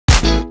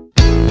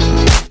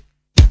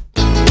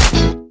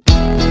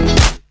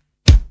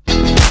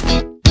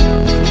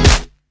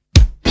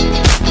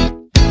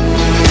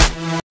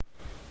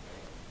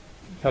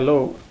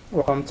Hello,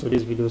 welcome to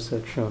this video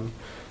section.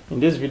 In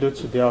this video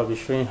today I'll be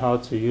showing how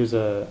to use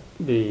the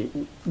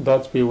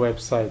Dotpay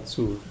website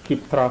to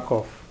keep track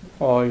of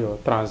all your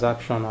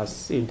transactions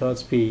as a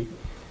Dotpay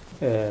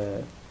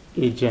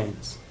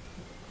agent.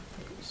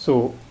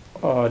 So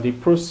the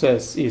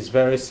process is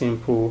very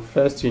simple.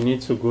 First you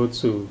need to go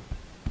to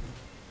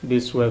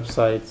this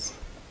website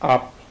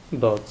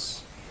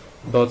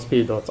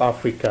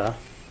app.dotpay.africa.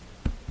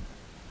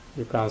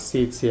 You can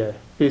see it here.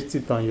 Paste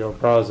it on your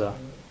browser.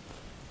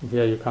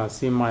 Here you can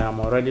see I'm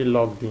already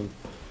logged in.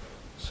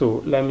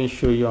 So let me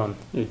show you on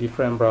a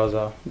different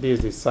browser. This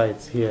is the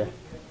site here.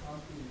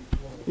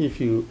 If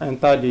you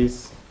enter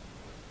this,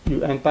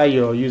 you enter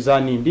your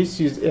username. This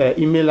is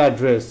email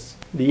address,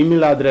 the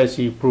email address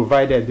you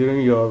provided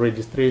during your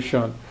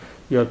registration,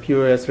 your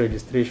POS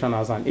registration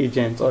as an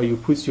agent, or you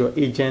put your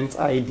agent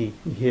ID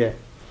here.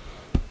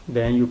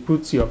 Then you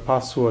put your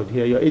password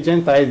here. Your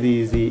agent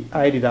ID is the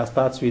ID that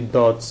starts with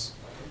dots.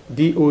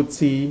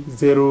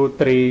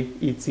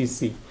 DOT03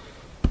 etc.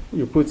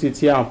 You put it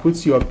here and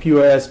put your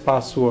POS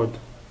password.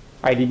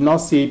 I did not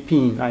say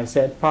PIN, I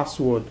said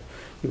password.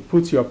 You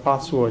put your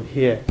password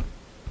here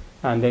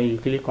and then you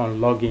click on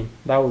login.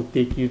 That will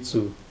take you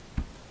to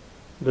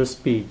this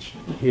page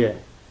here.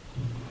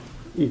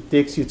 It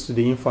takes you to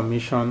the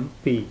information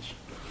page.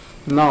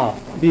 Now,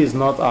 this is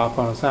not our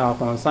concern. Our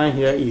concern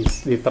here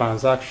is the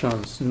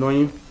transactions,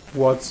 knowing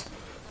what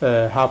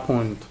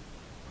happened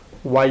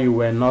while you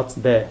were not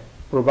there.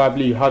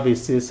 Probably you have a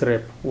sales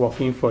rep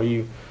working for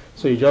you,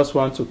 so you just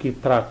want to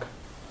keep track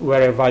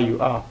wherever you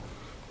are.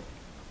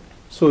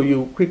 So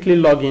you quickly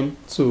log in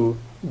to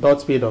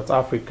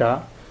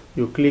dotpay.africa.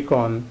 You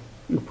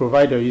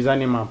provide your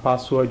username and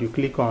password. You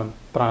click on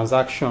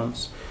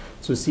transactions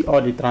to see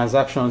all the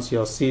transactions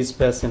your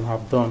salesperson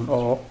have done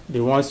or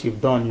the ones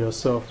you've done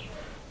yourself.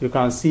 You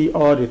can see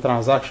all the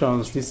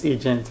transactions this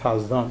agent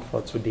has done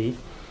for today.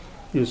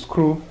 You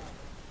scroll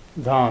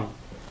down.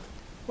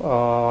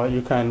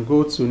 You can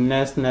go to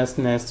next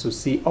to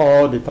see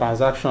all the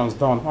transactions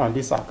done on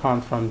this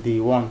account from day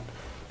one.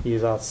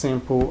 It's as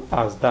simple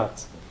as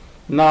that.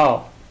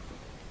 Now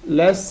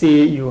let's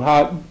say you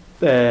have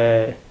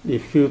a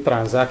few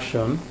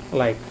transaction,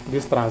 like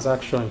this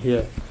transaction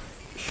here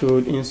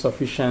showed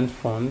insufficient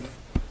fund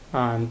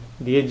and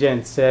the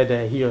agent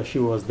said he or she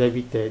was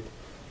debited.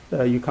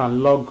 You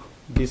can log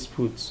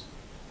disputes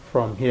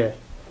from here.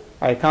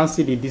 I can't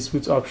see the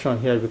dispute option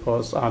here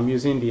because I'm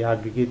using the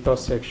aggregator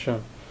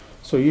section.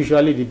 So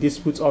usually the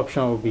dispute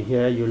option will be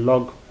here. You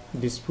log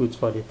dispute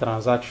for the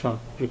transaction.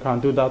 You can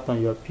do that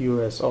on your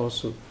POS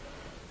also.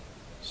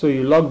 So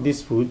you log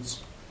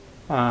disputes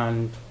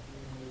and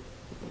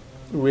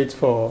wait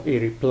for a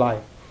reply.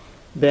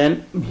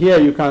 Then here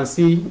you can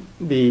see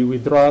the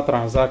withdrawal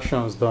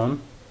transactions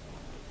done.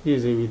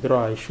 This is a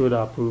withdrawal I should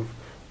approve.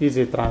 This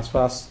is a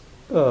transfer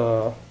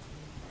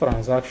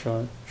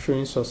transaction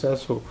showing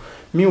successful.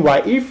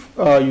 Meanwhile, if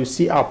you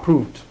see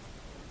approved,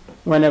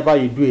 whenever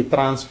you do a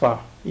transfer,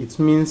 it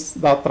means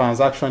that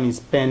transaction is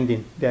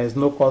pending. There is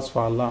no cause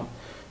for alarm.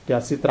 They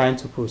are still trying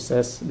to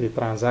process the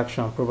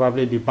transaction.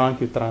 Probably the bank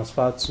you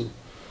transferred to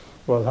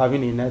was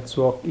having a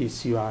network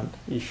issue and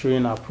is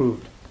showing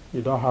approved.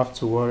 You don't have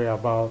to worry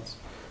about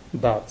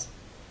that.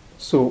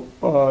 So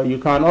you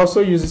can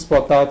also use this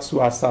portal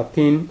to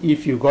ascertain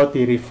if you got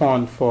a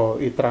refund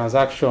for a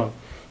transaction.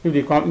 If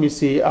the company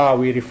say,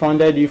 we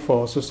refunded you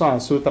for so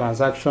and so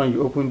transaction,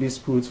 you open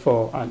dispute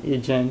for an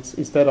agent,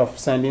 instead of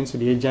sending to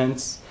the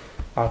agent's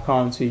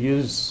account, you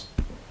use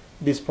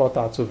this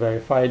portal to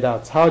verify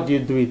that. How do you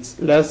do it?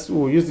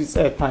 We'll use this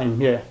airtime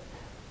here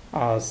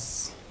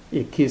as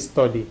a case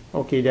study.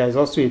 Okay, there is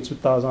also a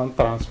 2000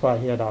 transfer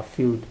here that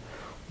failed.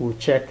 We'll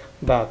check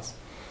that.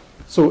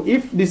 So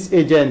if this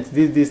agent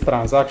did this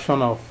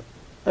transaction of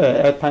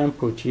airtime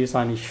purchase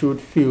and it showed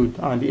failed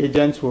and the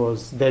agent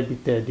was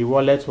debited, the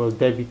wallet was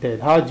debited,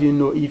 how do you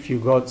know if you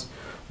got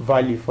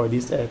value for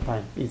this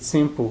airtime? It's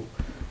simple.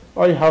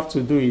 All you have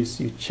to do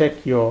is you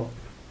check your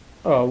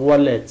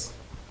wallet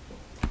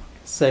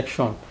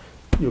section.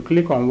 You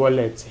click on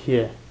wallet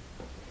here,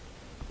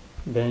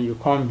 then you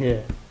come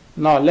here.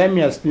 Now let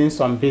me explain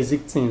some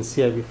basic things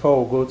here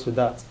before we go to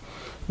that.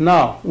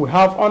 Now we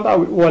have under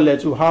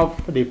wallet, we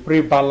have the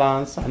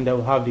pre-balance and then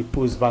we have the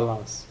post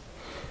balance.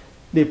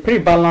 The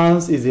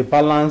pre-balance is a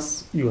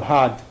balance you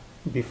had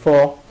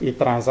before a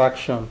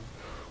transaction,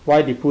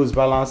 while the post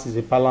balance is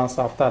a balance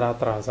after that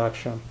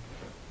transaction.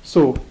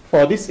 So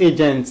for this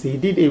agent, he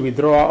did a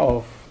withdrawal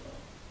of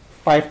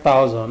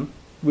 5,000,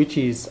 which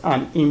is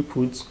an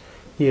input.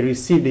 He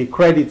received a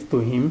credit to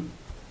him,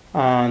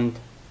 and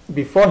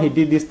before he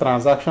did this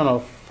transaction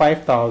of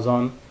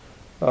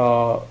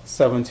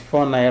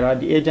 5,074 naira,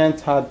 the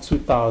agent had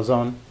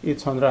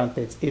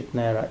 2,838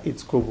 naira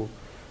 8 kobo.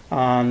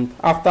 And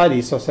after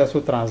the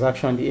successful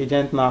transaction, the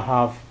agent now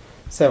have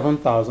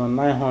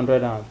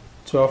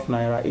 7,912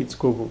 naira 8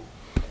 kobo.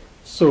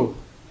 So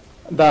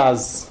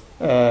that's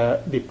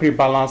the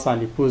pre-balance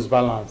and the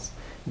post-balance.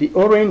 The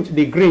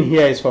green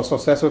here is for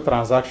successful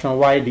transaction,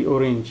 while the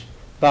orange,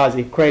 that's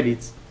a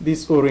credit.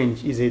 This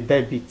orange is a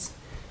debit.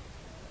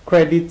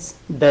 credit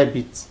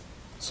debit.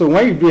 So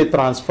when you do a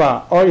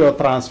transfer, all your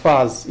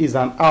transfers is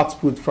an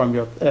output from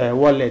your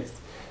wallet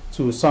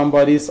to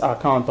somebody's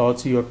account or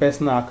to your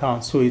personal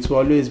account, so it will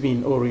always be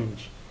in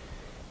orange.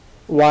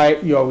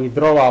 While your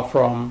withdrawal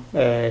from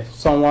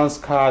someone's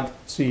card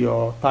to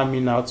your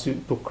terminal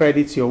to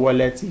credit your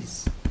wallet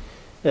is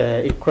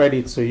a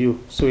credit to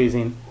you, so it's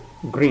in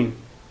green.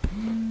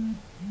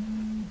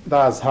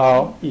 That's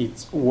how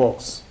it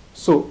works.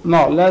 So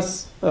now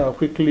let's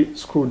quickly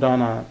scroll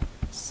down and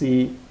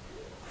see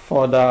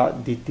further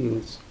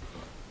details.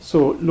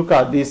 So look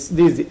at this.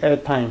 This is the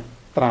airtime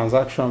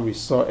transaction we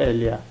saw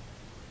earlier.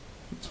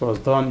 It was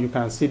done. You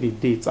can see the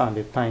date and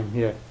the time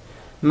here.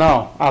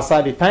 Now, as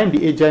at the time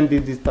the agent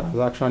did this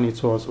transaction,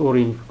 it was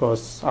orange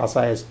because, as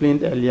I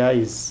explained earlier,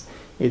 is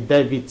a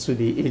debit to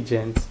the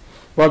agent.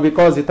 But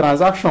because the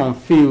transaction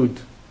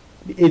failed,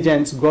 the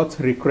agent got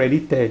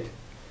recredited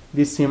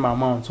this same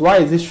amount. Why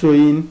is it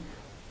showing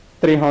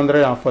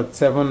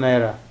 347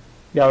 naira?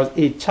 There was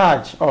a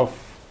charge of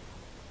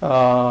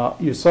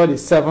you saw the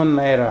 7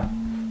 naira,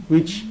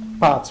 which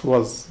part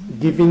was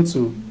given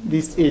to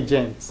this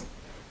agent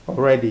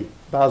already.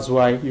 That's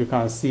why you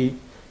can see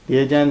the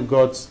agent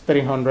got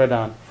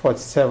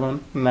 347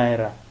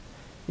 naira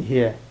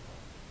here,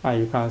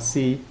 and you can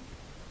see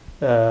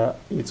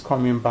it's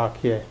coming back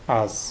here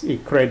as a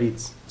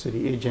credit to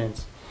the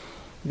agent.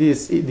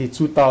 This is the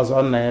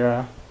 2000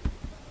 naira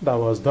that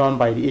was done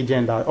by the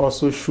agent that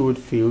also showed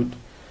failed,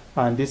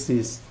 and this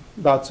is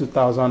that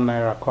 2000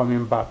 naira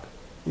coming back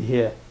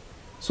here.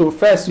 So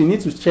first you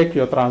need to check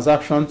your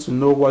transaction to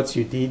know what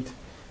you did,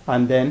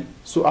 and then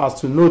so as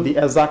to know the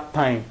exact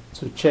time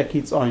to check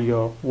it on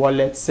your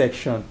wallet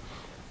section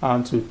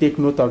and to take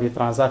note of the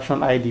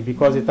transaction ID,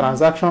 because the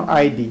transaction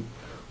ID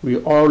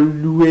will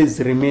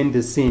always remain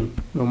the same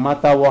no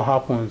matter what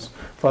happens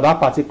for that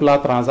particular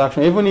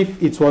transaction. Even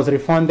if it was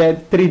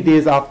refunded 3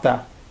 days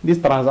after, this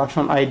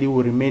transaction ID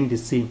will remain the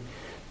same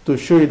to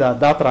show you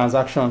that that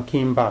transaction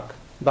came back.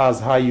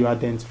 That's how you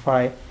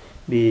identify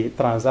the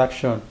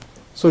transaction.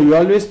 So you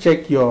always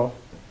check your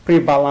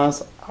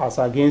pre-balance as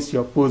against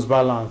your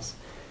post-balance.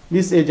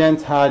 This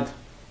agent had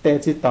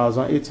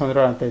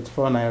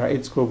 30,834 naira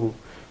 8 kobo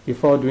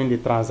before doing the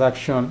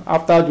transaction.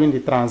 After doing the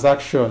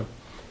transaction,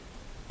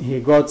 he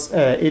got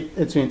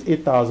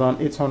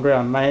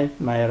 28,809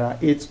 naira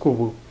 8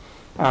 kobo.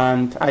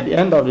 And at the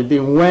end of the day,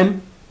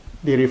 when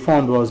the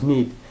refund was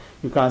made,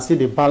 you can see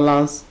the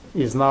balance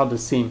is now the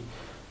same.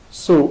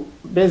 So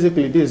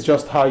basically, this is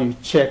just how you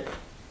check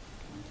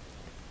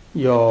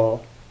your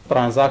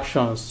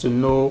transactions to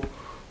know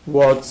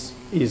what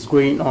is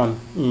going on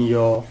in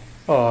your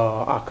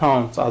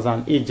account as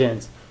an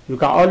agent. You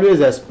can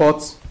always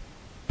export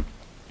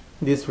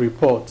this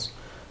report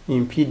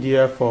in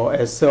PDF or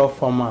Excel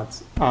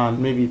format and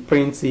maybe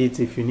print it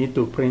if you need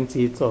to print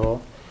it, or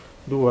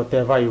do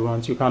whatever you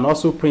want. You can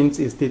also print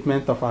a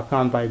statement of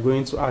account by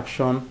going to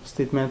Action,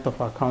 Statement of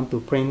Account, to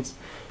print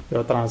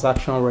your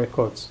transaction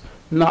records.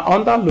 Now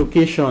under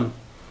location,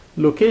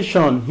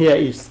 location here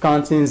is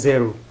counting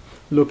 0.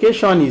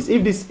 Location is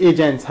if this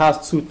agent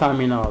has 2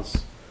 terminals,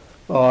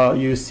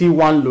 you see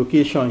one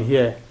location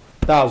here.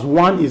 That's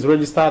one is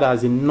registered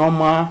as a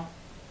normal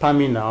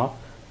terminal,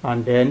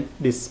 and then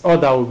this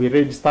other will be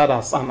registered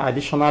as an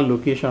additional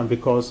location,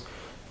 because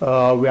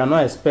we are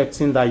not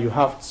expecting that you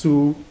have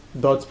 2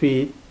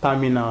 Dotpay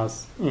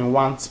terminals in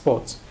one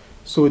spot.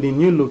 So the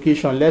new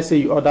location, let's say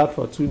you ordered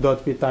for 2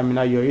 Dotpay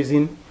terminal, you're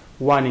using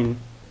one in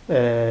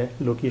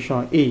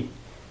location A,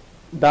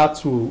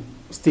 that will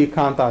still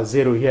count as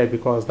 0 here,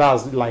 because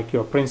that's like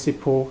your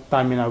principal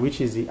terminal,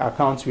 which is the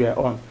account we are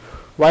on.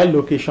 While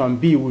location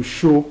B will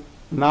show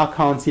now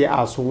count here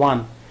as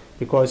 1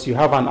 because you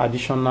have an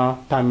additional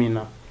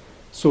terminal.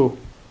 So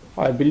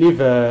I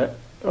believe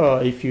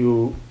if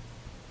you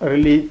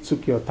really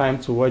took your time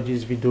to watch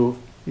this video,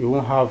 you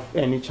won't have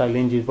any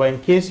challenges. But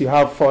in case you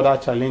have further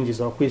challenges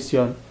or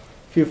questions,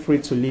 feel free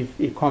to leave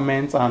a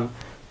comment, and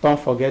don't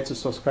forget to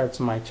subscribe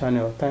to my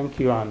channel. Thank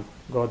you and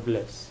God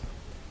bless.